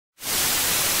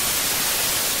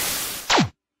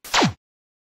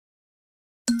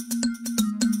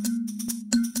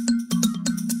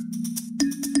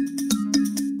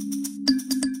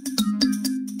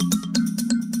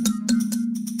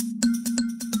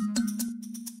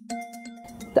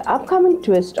The upcoming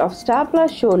twist of Star Plus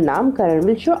show Naamkaran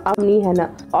will show Avni and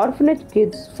her orphanage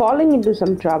kids falling into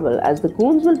some trouble as the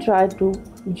goons will try to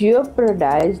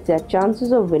jeopardize their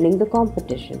chances of winning the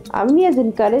competition. Avni has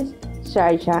encouraged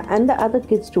Shaisha and the other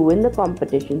kids to win the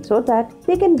competition so that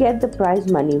they can get the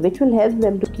prize money, which will help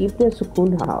them to keep their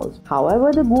Sukoon house.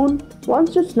 However, the goon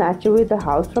wants to snatch away the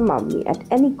house from Avni at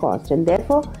any cost, and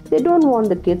therefore they don't want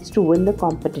the kids to win the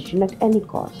competition at any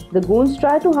cost. The goons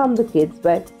try to harm the kids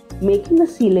by making the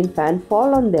ceiling fan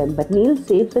fall on them, but Neil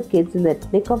saves the kids in the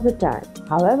nick of the time.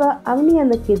 However, Avni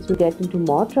and the kids will get into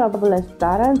more trouble as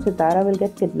Tara and Sitara will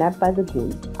get kidnapped by the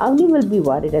goons. Avni will be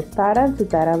worried as Tara and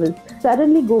Sitara will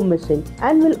suddenly go missing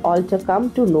and will also come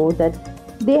to know that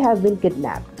they have been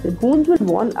kidnapped. The goons will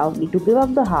warn Avni to give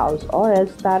up the house or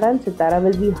else Tara and Sitara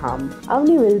will be harmed.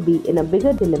 Avni will be in a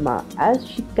bigger dilemma as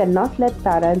she cannot let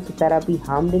Tara and Sitara be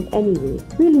harmed in any way.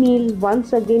 Will Neil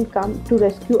once again come to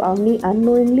rescue Avni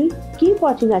unknowingly? Keep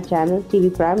watching our channel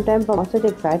TV Primetime for more such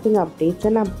exciting updates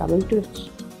and upcoming twists.